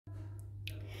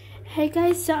Hey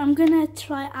guys, so I'm gonna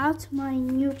try out my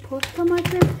new posca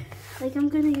marker. Like, I'm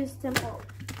gonna use them all.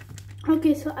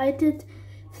 Okay, so I did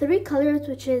 3 colors,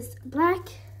 which is black,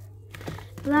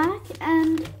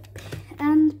 and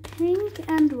pink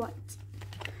and white.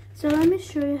 So let me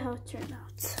show you how it turned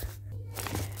out.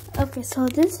 Okay, so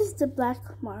this is the black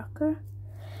marker.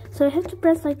 So you have to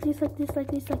press like this,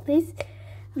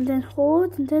 and then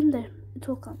hold, and then there it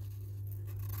will come.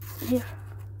 Here.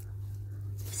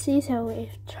 See how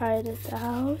we've tried it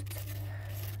out.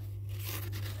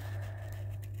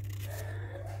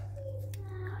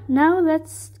 Now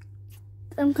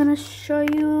I'm gonna show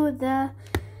you the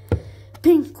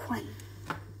pink one.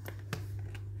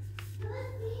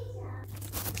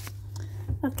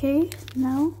 Okay,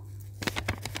 now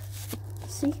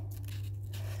see.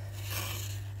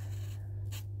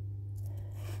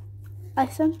 I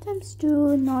sometimes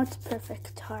do not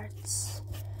perfect hearts.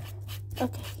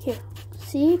 Okay, here.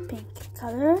 See, pink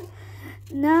color.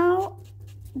 Now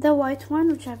the white one,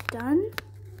 which I've done.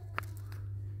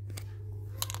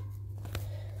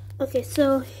 Okay,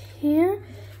 so here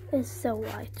is the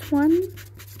white one.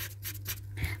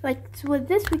 Like, with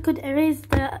this we could erase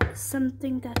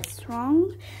something that's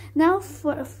wrong. Now if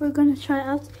we're gonna try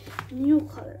out new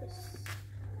colors.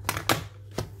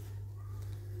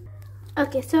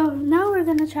 Okay, so now we're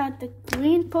gonna try out the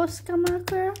green posca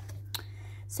marker.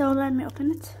 So let me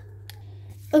open it.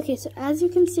 Okay, so as you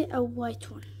can see, a white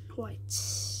one. White.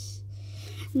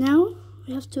 Now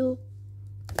we have to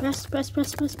press,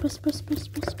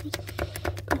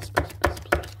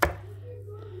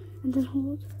 and then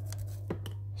hold.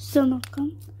 Still not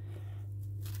come.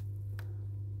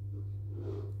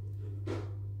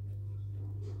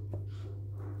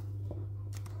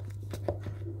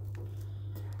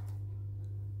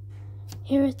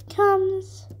 Here it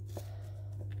comes.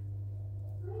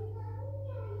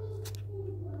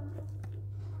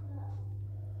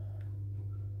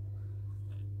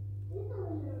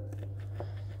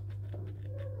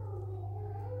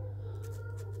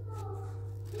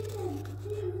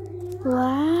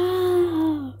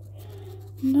 Wow,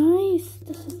 nice.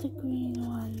 This is the green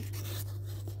one.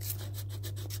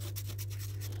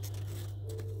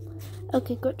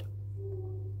 Okay, good.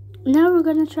 Now we're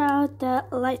gonna try out the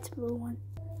light blue one.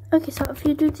 Okay, so if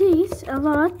you do these a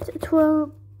lot, it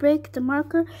will break the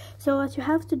marker. So what you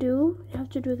have to do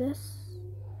this.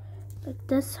 Like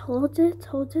this, hold it,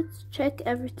 check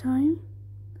every time.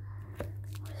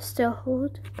 Still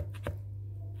hold.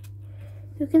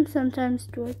 You can sometimes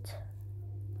do it.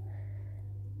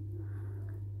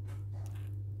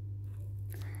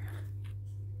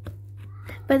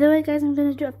 By the way, guys, I'm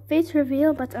gonna do a face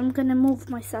reveal, but I'm gonna move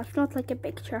myself, not like a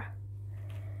picture.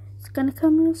 It's gonna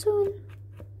come real soon.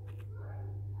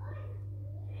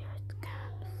 Here it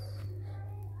comes.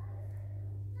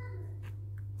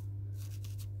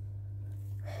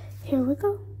 Here we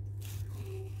go.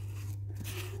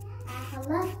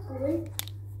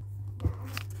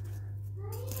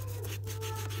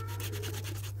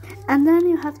 And then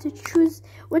you have to choose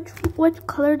what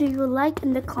color do you like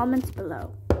in the comments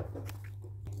below.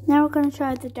 Now we're gonna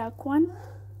try the dark one.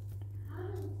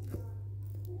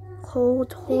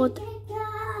 Hold.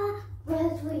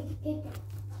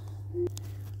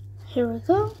 Here we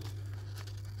go.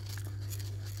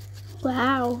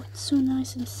 Wow, it's so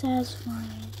nice and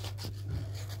satisfying.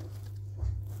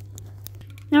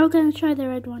 Now we're gonna try the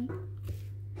red one.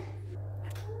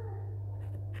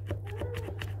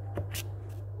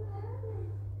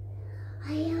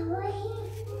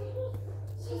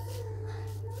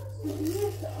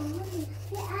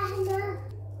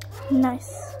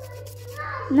 Nice.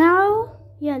 Now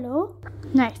yellow.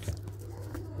 Nice.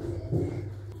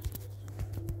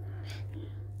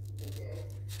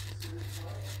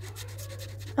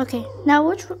 Okay, now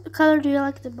which color do you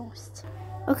like the most?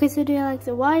 Okay, so do you like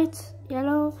the white,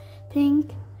 yellow,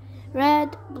 pink,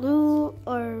 red, blue,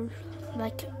 or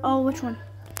like, oh, which one?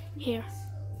 Here.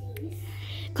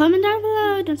 Comment down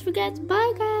below. Don't forget.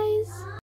 Bye, guys.